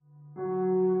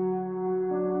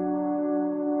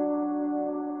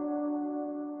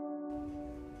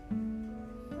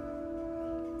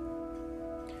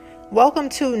Welcome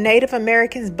to Native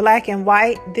Americans Black and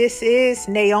White. This is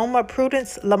Naoma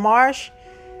Prudence Lamarche,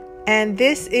 and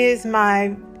this is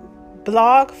my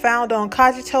blog found on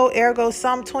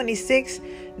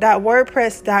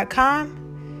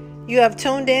cogito.ergo-sum26.wordpress.com. You have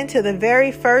tuned in to the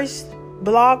very first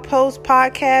blog post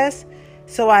podcast,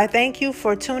 so I thank you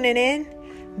for tuning in.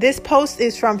 This post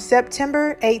is from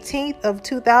September 18th of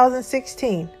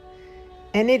 2016,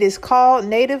 and it is called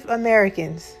Native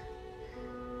Americans.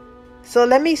 So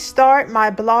let me start my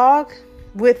blog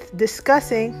with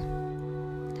discussing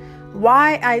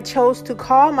why I chose to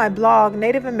call my blog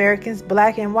Native Americans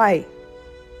Black and White.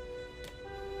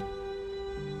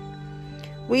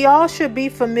 We all should be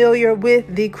familiar with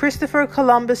the Christopher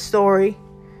Columbus story,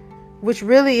 which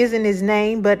really isn't his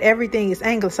name, but everything is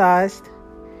anglicized.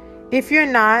 If you're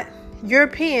not,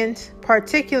 Europeans,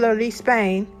 particularly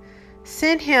Spain,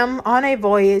 sent him on a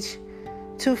voyage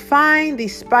to find the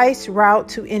spice route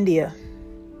to India.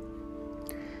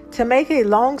 To make a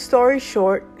long story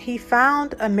short, he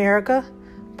found America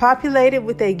populated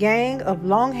with a gang of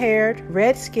long-haired,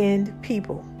 red-skinned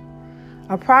people.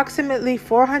 Approximately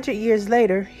 400 years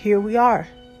later, here we are.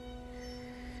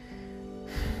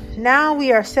 Now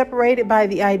we are separated by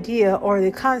the idea or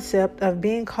the concept of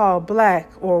being called black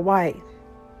or white.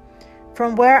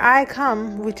 From where I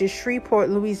come, which is Shreveport,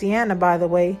 Louisiana, by the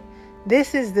way,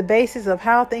 this is the basis of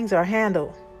how things are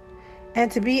handled. And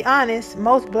to be honest,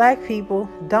 most black people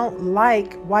don't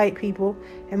like white people,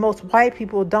 and most white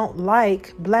people don't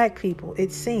like black people,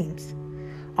 it seems.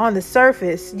 On the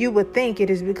surface, you would think it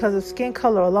is because of skin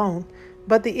color alone,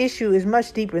 but the issue is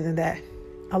much deeper than that.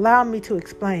 Allow me to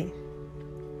explain.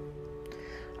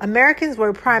 Americans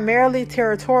were primarily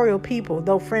territorial people,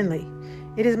 though friendly.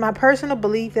 It is my personal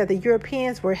belief that the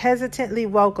Europeans were hesitantly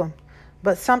welcome,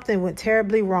 but something went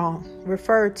terribly wrong,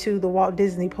 referred to the Walt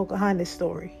Disney Pocahontas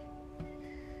story.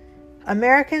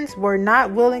 Americans were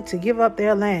not willing to give up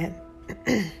their land.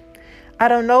 I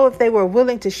don't know if they were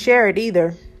willing to share it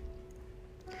either.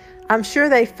 I'm sure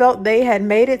they felt they had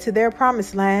made it to their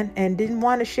promised land and didn't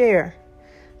want to share.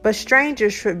 But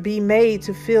strangers should be made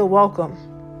to feel welcome.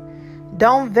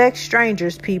 Don't vex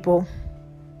strangers, people.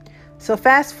 So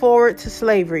fast forward to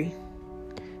slavery.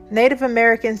 Native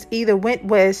Americans either went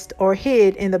west or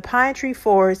hid in the pine tree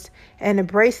forest and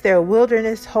embraced their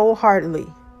wilderness wholeheartedly.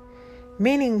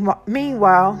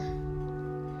 Meanwhile,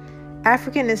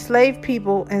 African enslaved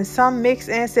people and some mixed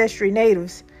ancestry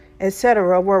natives,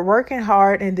 etc., were working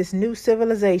hard in this new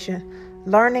civilization,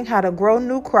 learning how to grow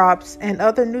new crops and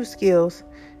other new skills,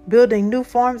 building new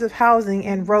forms of housing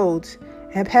and roads,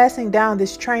 and passing down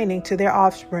this training to their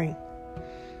offspring.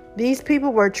 These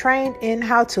people were trained in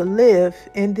how to live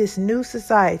in this new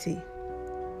society.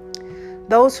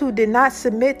 Those who did not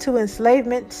submit to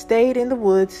enslavement stayed in the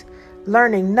woods,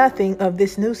 learning nothing of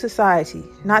this new society,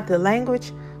 not the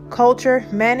language, culture,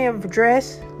 manner of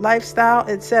dress, lifestyle,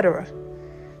 etc.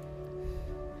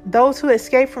 Those who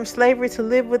escaped from slavery to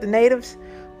live with the natives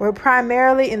were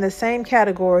primarily in the same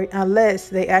category unless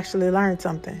they actually learned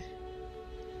something.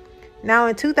 Now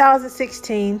in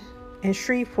 2016, in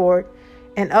Shreveport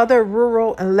and other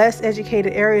rural and less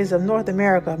educated areas of North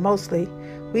America mostly,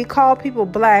 we call people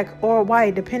black or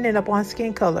white depending upon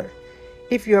skin color.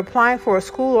 If you're applying for a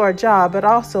school or a job, but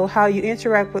also how you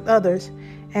interact with others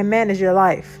and manage your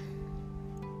life.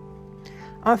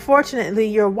 Unfortunately,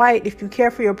 you're white if you care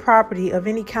for your property of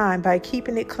any kind by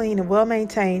keeping it clean and well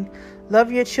maintained, love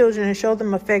your children and show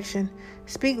them affection,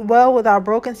 speak well without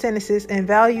broken sentences, and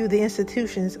value the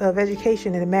institutions of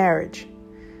education and marriage.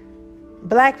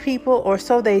 Black people, or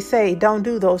so they say, don't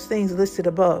do those things listed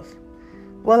above.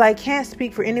 Well, I can't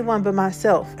speak for anyone but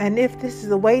myself, and if this is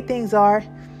the way things are,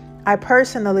 I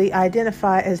personally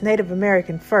identify as Native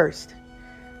American first.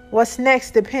 What's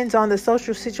next depends on the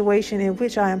social situation in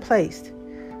which I am placed.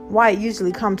 White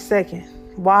usually comes second.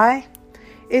 Why?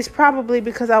 It's probably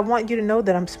because I want you to know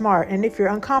that I'm smart, and if you're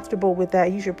uncomfortable with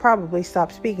that, you should probably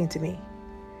stop speaking to me.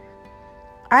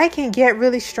 I can get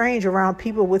really strange around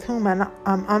people with whom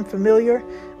I'm unfamiliar,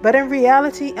 but in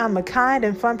reality, I'm a kind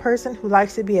and fun person who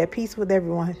likes to be at peace with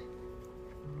everyone.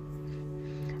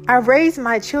 I raise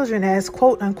my children as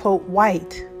quote-unquote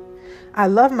white. I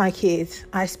love my kids.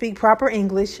 I speak proper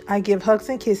English. I give hugs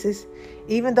and kisses.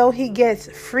 Even though he gets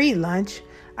free lunch,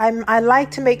 I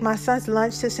like to make my son's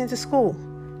lunch to send to school.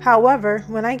 However,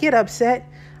 when I get upset,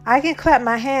 I can clap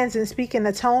my hands and speak in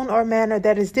a tone or manner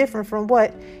that is different from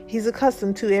what he's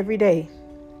accustomed to every day.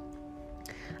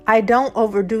 I don't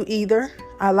overdo either.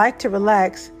 I like to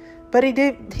relax, but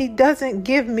he doesn't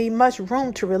give me much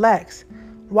room to relax.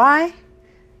 Why?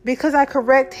 Because I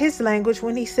correct his language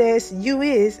when he says you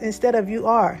is instead of you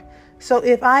are. So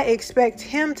if I expect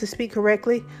him to speak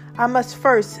correctly, I must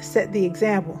first set the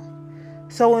example.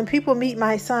 So when people meet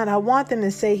my son, I want them to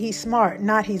say he's smart,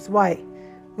 not he's white,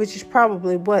 which is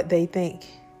probably what they think.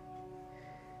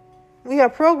 We are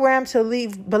programmed to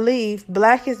believe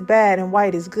black is bad and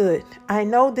white is good. I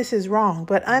know this is wrong,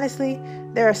 but honestly,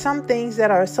 there are some things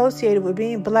that are associated with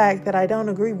being black that I don't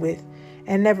agree with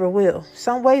and never will.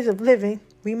 Some ways of living,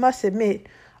 we must admit,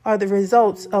 are the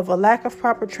results of a lack of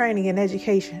proper training and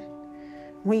education.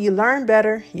 When you learn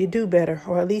better, you do better,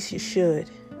 or at least you should.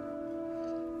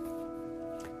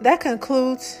 That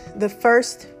concludes the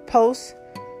first post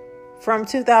from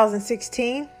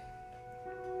 2016.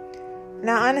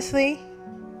 Now, honestly,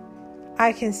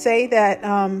 I can say that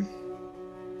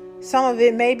some of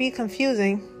it may be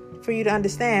confusing for you to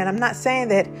understand. I'm not saying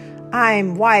that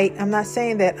I'm white. I'm not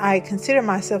saying that I consider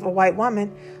myself a white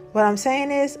woman. What I'm saying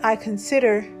is I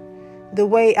consider the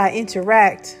way I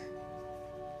interact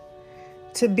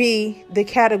to be the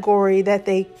category that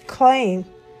they claim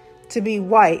to be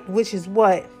white, which is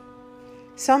what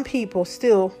some people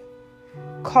still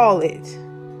call it.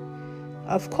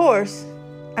 Of course,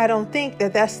 I don't think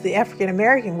that that's the African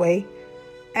American way.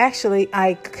 Actually,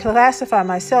 I classify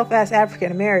myself as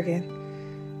African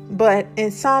American, but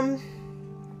in some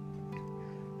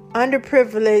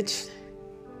underprivileged,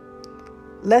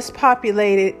 less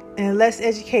populated, and less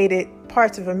educated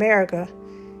parts of America,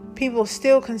 people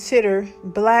still consider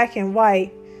black and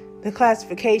white the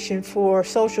classification for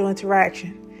social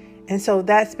interaction. And so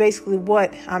that's basically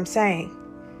what I'm saying.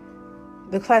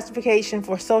 The classification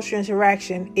for social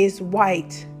interaction is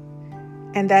white.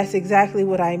 And that's exactly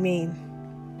what I mean.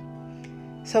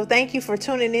 So thank you for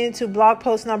tuning in to blog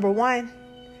post number 1.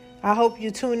 I hope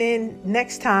you tune in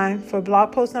next time for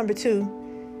blog post number 2,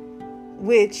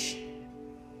 which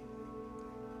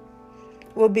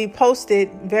will be posted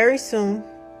very soon.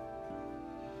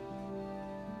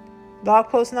 Blog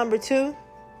post number 2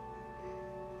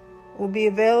 will be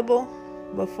available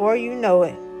before you know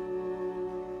it.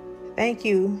 Thank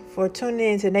you for tuning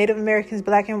in to Native Americans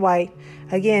Black and White.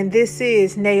 Again, this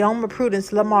is Naoma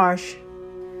Prudence LaMarche.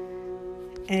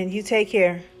 And you take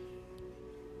care.